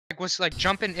was like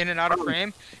jumping in and out of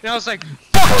frame, and I was like,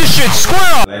 "Fuck this shit,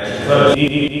 squirrel!"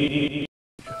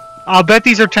 I'll bet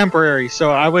these are temporary,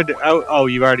 so I would. Oh,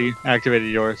 you already activated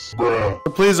yours.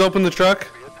 Please open the truck.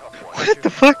 What the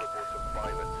fuck?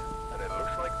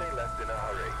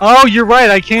 Oh, you're right.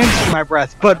 I can see my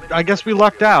breath, but I guess we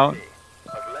lucked out.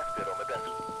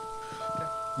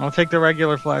 I'll take the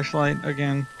regular flashlight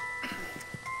again.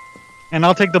 And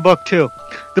I'll take the book too.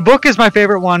 The book is my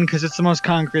favorite one because it's the most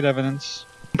concrete evidence.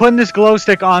 I'm putting this glow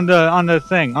stick on the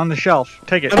thing, on the shelf.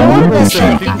 Take it.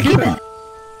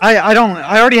 I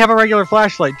already have a regular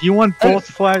flashlight. Do you want both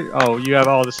flash? Oh, you have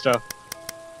all this stuff.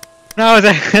 No, I was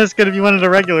asking if you wanted a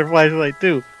regular flashlight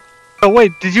too. Oh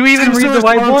wait, did you even read the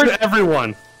whiteboard? To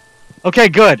everyone. Okay,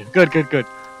 good.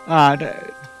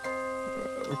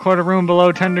 Record a room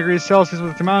below 10 degrees Celsius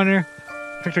with a thermometer.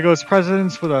 Pick the ghost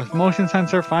presence with a motion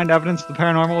sensor. Find evidence of the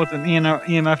paranormal with an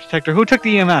EMF detector. Who took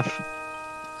the EMF?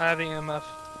 I have the EMF.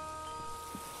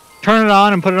 Turn it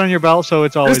on and put it on your belt so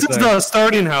it's always there. This is the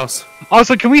starting house.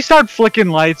 Also, can we start flicking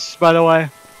lights, by the way?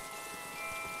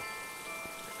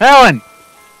 Helen!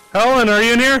 Helen, are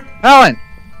you in here? Helen!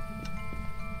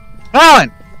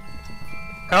 Helen!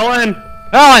 Helen!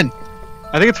 Helen!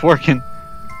 I think it's working.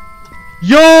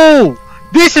 Yo!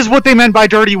 This is what they meant by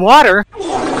dirty water!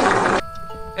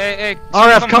 Hey,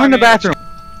 RF, come in the bathroom.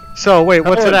 So, wait,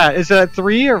 what's it at? Is it at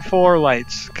 3 or 4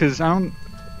 lights? Because I don't...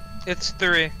 It's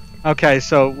 3. Okay,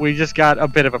 so we just got a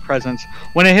bit of a presence.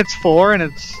 When it hits 4 and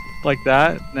it's like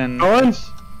that, then... Helen?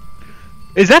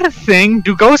 Is that a thing?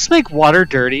 Do ghosts make water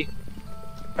dirty?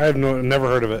 I have never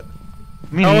heard of it.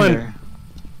 Me Helen! neither.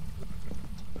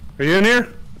 Are you in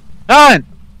here? Helen!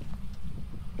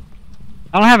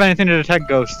 I don't have anything to detect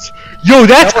ghosts. Yo,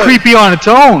 that's creepy on its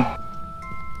own!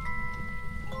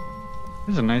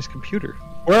 This is a nice computer.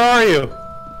 Where are you?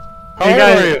 Hey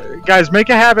guys, guys, make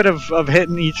a habit of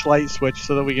hitting each light switch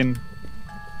so that we can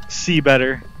see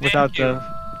better without the...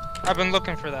 I've been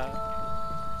looking for that.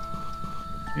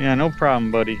 Yeah, no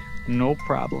problem, buddy. No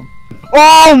problem.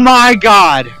 Oh my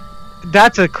god!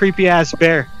 That's a creepy ass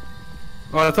bear.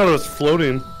 Oh, I thought it was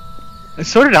floating.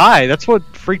 So did I. That's what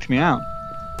freaked me out.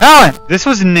 Helen! This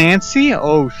was Nancy?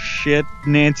 Oh shit,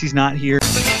 Nancy's not here.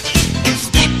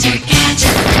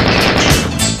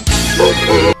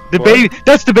 The baby,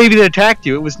 that's the baby that attacked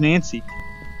you. It was Nancy.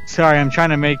 Sorry, I'm trying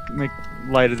to make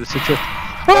light of the situation.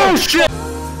 Oh shit!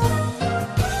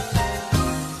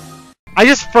 I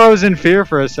just froze in fear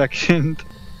for a second.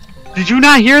 Did you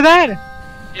not hear that?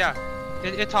 Yeah,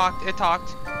 it talked. It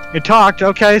talked. It talked.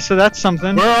 Okay, so that's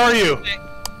something. Where are you?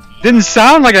 Didn't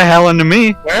sound like a Helen to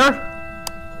me. Where?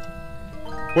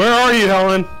 Where are you,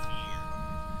 Helen?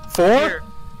 4? Here.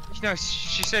 No,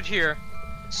 she said here.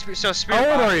 So spirit.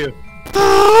 How old are you?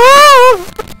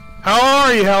 How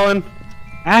are you, Helen?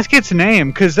 Ask its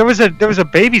name, cause there was a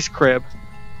baby's crib.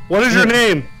 What is your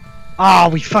name? Oh,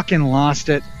 we fucking lost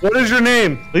it. What is your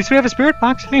name? At least we have a spirit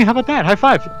box. Hey, how about that? High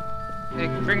five. Hey,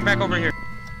 bring it back over here.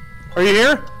 Are you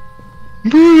here?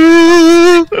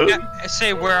 Yeah,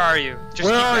 say where are you? Just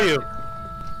where are you?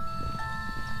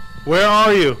 Where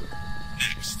are you?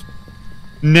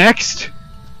 Next?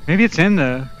 Maybe it's in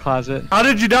the closet. How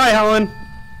did you die, Helen?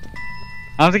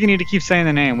 I don't think you need to keep saying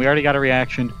the name. We already got a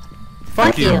reaction.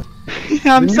 Fuck you.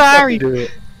 I'm sorry.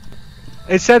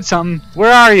 It said something.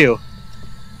 Where are you?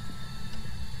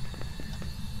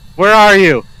 Where are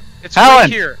you? It's Helen. right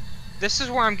here. This is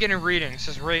where I'm getting readings.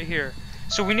 It's right here.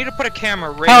 So we need to put a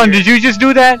camera right Helen, here. did you just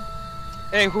do that?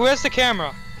 Hey, who has the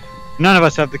camera? None of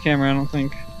us have the camera, I don't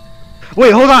think.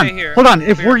 Wait, hold on. Right here. Hold on.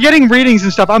 If we're getting readings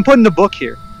and stuff, I'm putting the book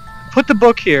here. Put the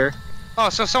book here. Oh,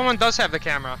 so someone does have the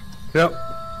camera. Yep.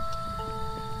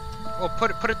 Well,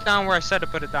 put it down where I said to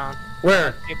put it down.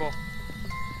 Where? Table.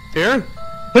 Here?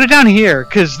 Put it down here,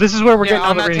 because this is where we're getting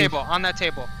all on the that readings. table. On that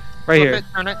table. Right Flip here. It,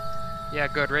 turn it. Yeah,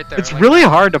 good. Right there. It's really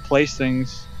hard to place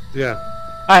things. Yeah.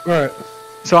 Alright.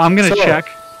 So I'm gonna check.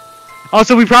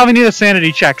 Also, we probably need a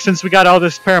sanity check since we got all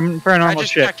this paranormal I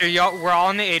just shit. checked her. We're all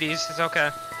in the 80s. It's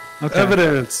okay. Okay.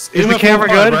 Evidence. Is the camera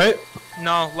good? Right?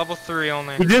 No, level 3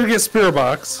 only. We did get spirit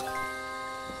box.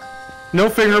 No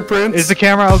fingerprints. Is the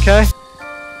camera okay?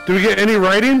 Do we get any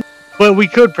writing? But we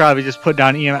could probably just put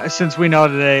down EMF since we know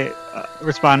that they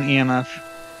respond to EMF.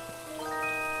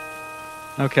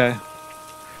 Okay.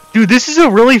 Dude, this is a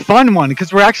really fun one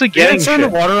because we're actually getting Did you turn the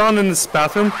water on in this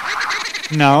bathroom?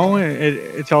 No,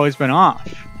 it's always been off.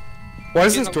 Why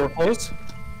is this door closed?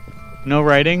 No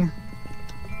writing.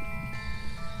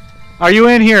 Are you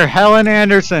in here, Helen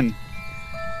Anderson?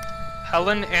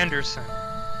 Helen Anderson.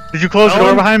 Did you close the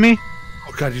door behind me?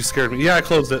 Oh god, you scared me. Yeah, I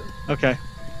closed it. Okay.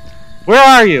 Where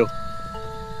are you?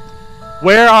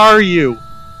 Where are you?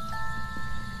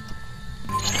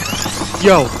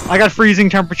 Yo, I got freezing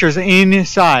temperatures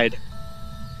inside.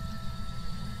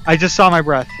 I just saw my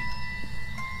breath.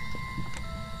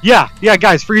 Yeah,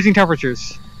 guys, freezing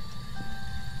temperatures.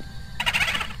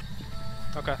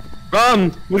 Okay.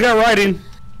 We got writing.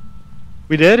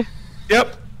 We did?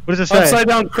 Yep. What does it say? Upside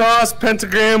down cross,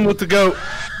 pentagram with the goat.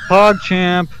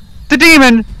 PogChamp. The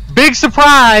demon! Big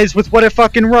surprise with what it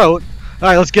fucking wrote.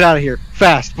 Alright, let's get out of here.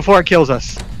 Fast, before it kills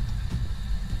us.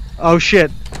 Oh shit.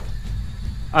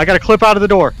 I gotta clip out of the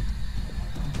door.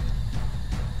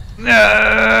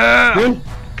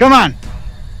 Come on!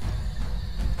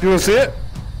 You wanna see it?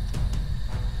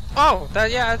 Oh,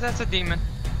 that's a demon.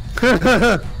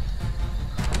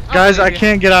 Guys, I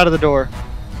can't get out of the door.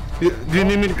 Do you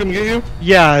need me to come get you?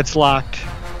 Yeah, it's locked.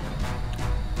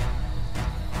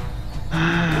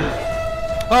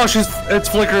 Oh, it's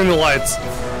flickering the lights.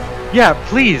 Yeah,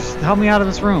 please, help me out of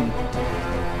this room.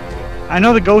 I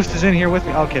know the ghost is in here with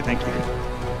me. Okay, thank you.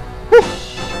 Woo!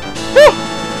 Woo!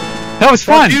 That was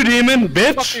fun! Fuck you, demon,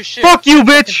 bitch! Fuck your shit. Fuck you,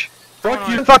 bitch! Fuck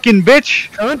you, Fucking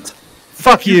bitch! cunt!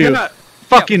 Fuck you! Yeah.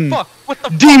 Fucking Fuck. What the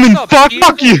demon fuck's up, fuck! demon?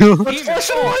 Fuck you! Demon.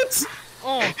 Flashlights!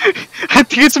 Oh. I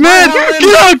think it's mad!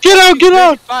 Get out! Get out! Get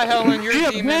out! Bye, Helen. You're Yeah,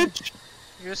 a demon. bitch!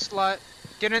 You're a slut.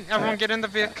 Get in. Everyone, get in the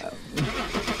Vic.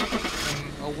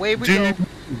 Away we go.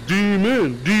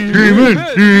 Demon! Demon!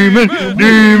 Demon!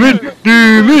 Demon!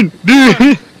 Demon!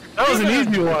 Demon! That was an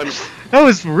easy one. That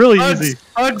was really easy.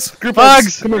 Hugs! Group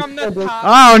Hugs! Come From here. the top.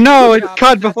 Oh no! It That's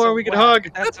cut a before we could web.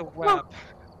 hug. That's a web.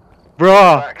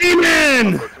 Bruh.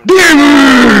 Demon!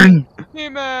 Demon!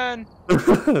 Demon.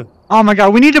 Oh my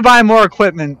god, we need to buy more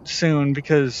equipment soon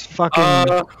because fucking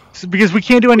because we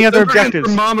can't do any other objectives.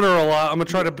 Thermometer a lot. I'm gonna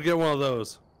try to get one of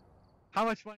those. How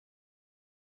much money?